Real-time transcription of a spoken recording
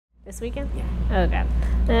This weekend? Yeah. Okay.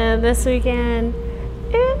 This weekend,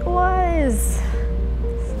 it was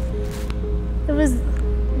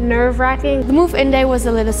nerve-wracking. The move-in day was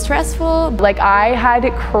a little stressful. Like, I had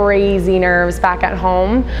crazy nerves back at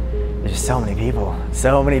home. There's so many people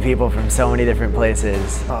from so many different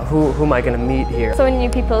places. Who am I gonna meet here? So many new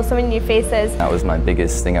people, so many new faces. That was my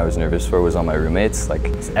biggest thing I was nervous for, was all my roommates. Like,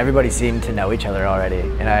 everybody seemed to know each other already,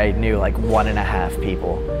 and I knew like 1.5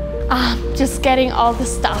 people. Just getting all the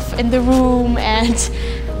stuff in the room and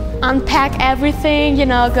unpack everything, you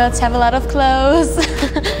know, girls have a lot of clothes.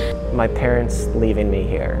 My parents leaving me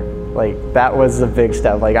here. Like, that was a big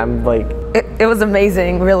step. Like, It was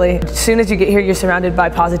amazing, really. As soon as you get here, you're surrounded by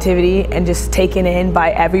positivity and just taken in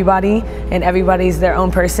by everybody, and everybody's their own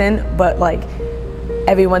person, but like,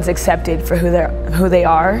 everyone's accepted for who they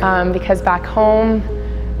are. Because back home,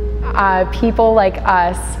 people like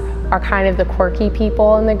us are kind of the quirky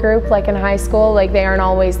people in the group, like in high school. Like, they aren't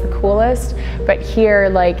always the coolest, but here,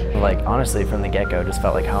 like honestly, from the get-go, just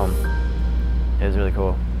felt like home. It was really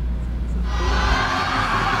cool.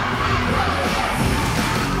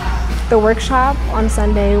 The workshop on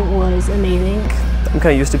Sunday was amazing. I'm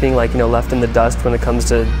kind of used to being like, left in the dust when it comes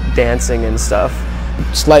to dancing and stuff.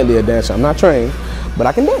 Slightly a dancer. I'm not trained, but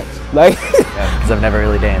I can dance. Like, yeah, because I've never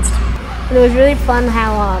really danced. And it was really fun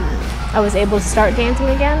how I was able to start dancing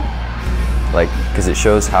again. like, because it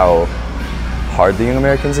shows how hard the Young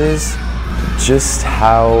Americans is, just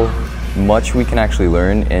how much we can actually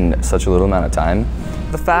learn in such a little amount of time.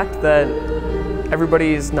 The fact that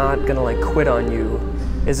everybody's not gonna like quit on you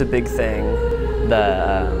is a big thing.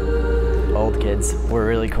 The old kids were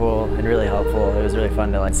really cool and really helpful. It was really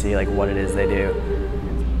fun to like see like what it is they do.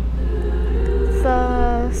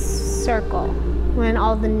 The circle, when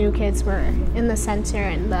all the new kids were in the center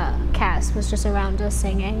and the cast was just around us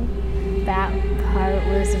singing, that part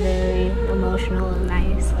was very emotional and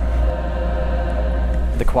nice.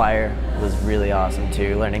 The choir was really awesome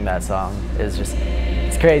too. Learning that song is just,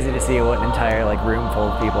 it's crazy to see what an entire like room full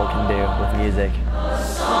of people can do with music.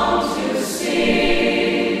 Songs to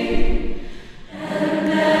sing, and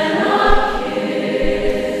then a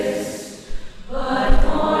kiss, but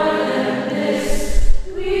more than this,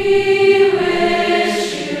 we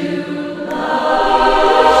wish you love.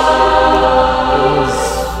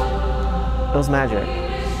 It was magic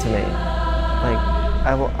to me. Like,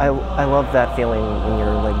 I love that feeling when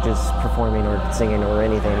you're like just performing or singing or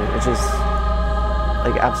anything. It's just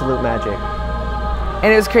like absolute magic.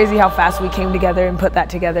 And it was crazy how fast we came together and put that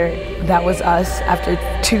together. That was us after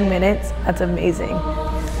 2 minutes. That's amazing.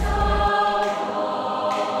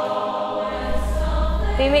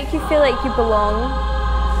 They make you feel like you belong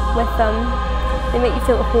with them. They make you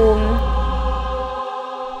feel at home.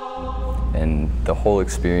 And the whole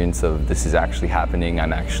experience of this is actually happening,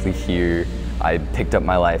 I'm actually here, I picked up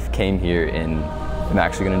my life, came here, and I'm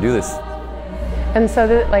actually gonna do this. And so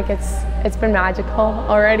that, like, it's been magical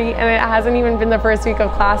already, and it hasn't even been the first week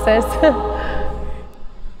of classes.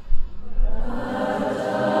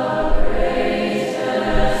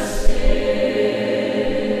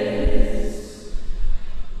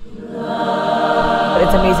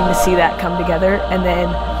 It's amazing to see that come together and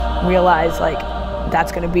then realize like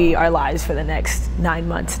that's going to be our lives for the next 9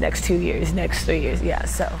 months, next 2 years, next 3 years. Yeah,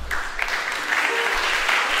 so.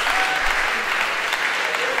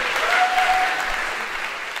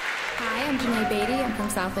 Hi, I'm Janae Beatty. I'm from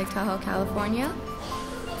South Lake Tahoe, California.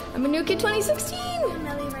 I'm a new kid 2016. I'm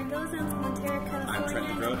Nellie Mendoza. I'm from Ontario, California. I'm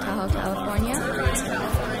Trenton Grove. Tahoe, California.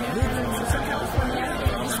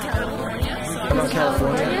 I'm from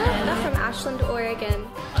California. I'm from Ashland, Oregon.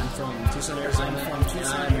 I'm from Tucson, Arizona. I'm from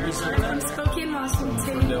Tucson, Arizona. I'm from Spokane, Washington.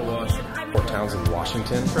 From Del Washington. Fort Townsend,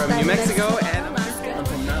 Washington. From New Mexico and Alaska. I'm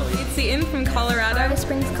from Maui. It's Ian from Colorado. Colorado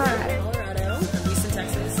Springs, Colorado. I'm Houston,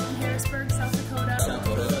 Texas. From Harrisburg, South Dakota. South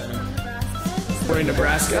Dakota. Born in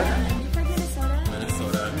Nebraska.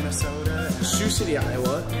 Minnesota. Sioux City,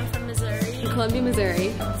 Iowa. I'm from Missouri. From Columbia,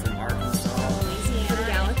 Missouri. I'm from Arkansas. From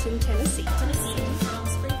Gallatin, Tennessee. From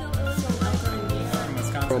Springfield, Illinois. From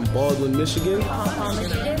Wisconsin. From Baldwin, Michigan.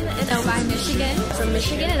 Michigan. And Novi, Michigan. From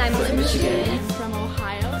Michigan, and I'm from Michigan. From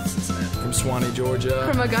Ohio. From Swanee, Georgia.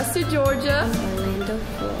 From Augusta, Georgia. Orlando,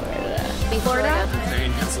 Florida. Florida.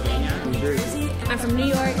 Marion, Pennsylvania. New Jersey. I'm from New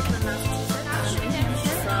York.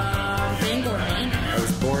 I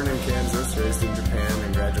was born in Kansas, raised in Japan,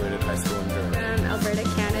 and graduated high school in Germany. From Alberta,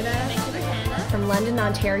 Canada. From London,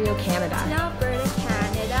 Ontario, Canada. From Alberta,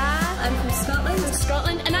 Canada. I'm from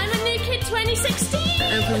Scotland, and I'm a new kid 2016.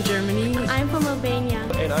 I'm from Germany. I'm from Albania.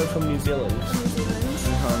 And I'm from New Zealand.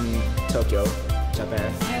 I'm from Tokyo,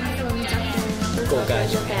 Japan. I'm from Japan. Cool guys.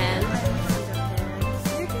 Japan.